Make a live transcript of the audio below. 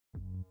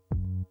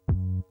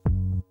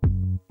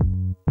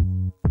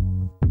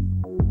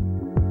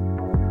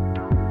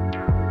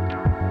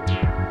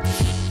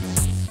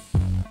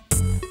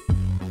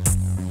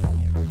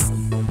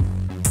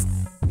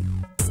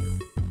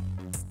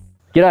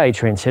G'day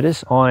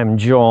trendsetters, I'm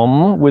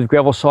John with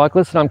Gravel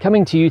Cyclist and I'm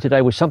coming to you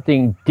today with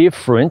something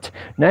different,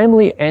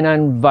 namely an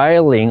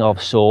unveiling of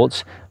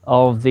sorts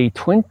of the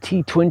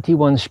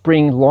 2021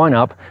 spring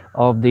lineup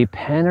of the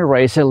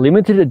Panaracer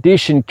limited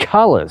edition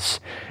colours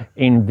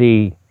in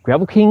the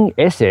GravelKing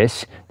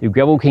SS, the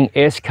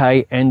GravelKing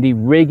SK and the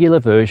regular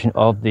version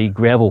of the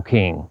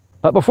GravelKing.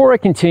 But before I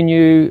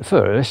continue,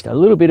 first, a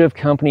little bit of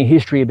company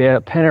history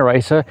about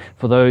Panaracer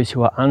for those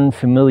who are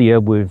unfamiliar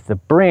with the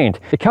brand.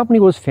 The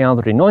company was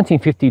founded in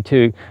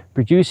 1952,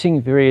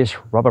 producing various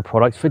rubber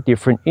products for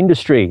different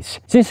industries.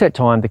 Since that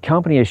time, the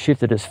company has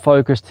shifted its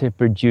focus to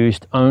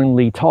produce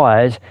only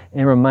tyres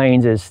and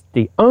remains as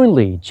the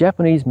only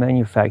Japanese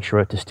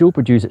manufacturer to still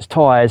produce its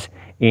tyres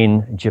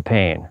in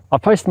Japan.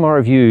 I've posted my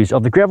reviews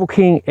of the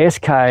GravelKing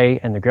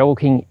SK and the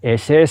GravelKing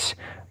SS,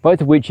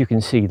 both of which you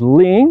can see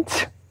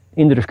linked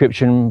in the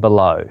description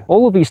below.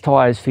 All of these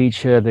tyres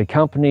feature the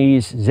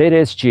company's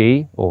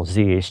ZSG, or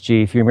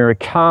ZSG if you're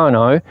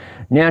Americano,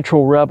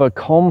 natural rubber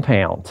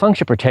compound,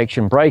 puncture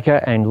protection breaker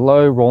and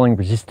low rolling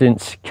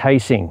resistance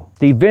casing.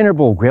 The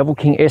venerable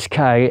GravelKing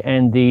SK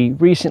and the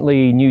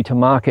recently new to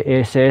market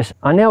SS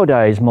are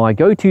nowadays my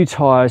go-to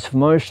tyres for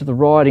most of the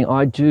riding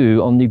I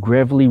do on the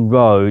gravelly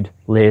road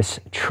less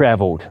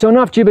travelled. So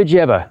enough jibber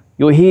jabber,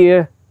 you're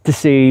here to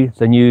see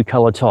the new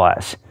colour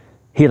tyres.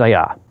 Here they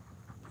are.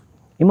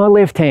 In my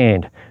left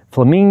hand,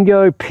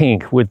 flamingo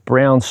pink with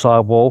brown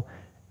sidewall.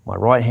 My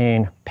right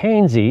hand,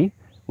 pansy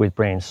with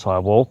brown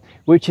sidewall,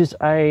 which is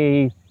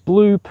a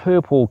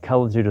blue-purple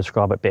colour to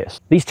describe it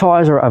best. These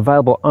tyres are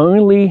available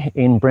only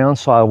in brown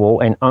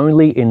sidewall and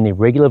only in the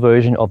regular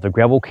version of the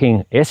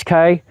GravelKing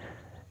SK,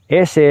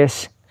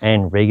 SS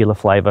and regular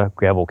flavour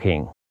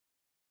GravelKing.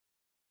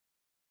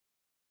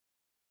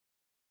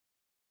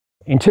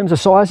 In terms of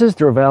sizes,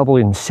 they're available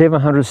in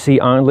 700C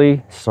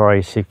only,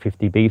 sorry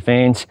 650B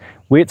fans.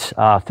 Widths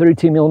are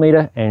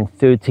 32mm and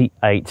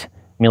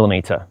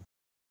 38mm.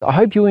 I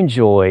hope you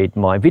enjoyed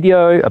my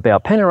video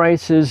about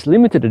Panaracer's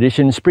limited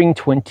edition Spring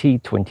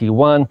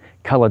 2021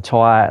 colour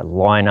tyre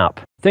lineup.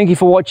 Thank you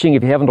for watching.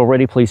 If you haven't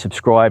already, please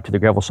subscribe to the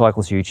Gravel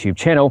Cyclist YouTube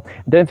channel.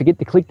 And don't forget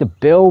to click the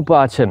bell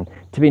button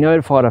to be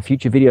notified of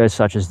future videos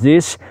such as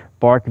this,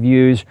 bike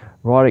reviews,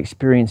 ride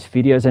experience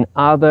videos and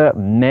other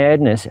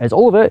madness, as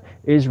all of it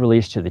is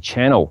released to the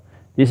channel.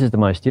 This is the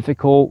most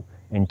difficult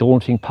and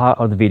daunting part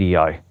of the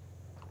video,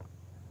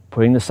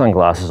 putting the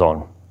sunglasses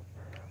on.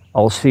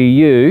 I'll see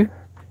you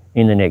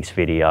in the next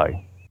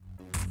video.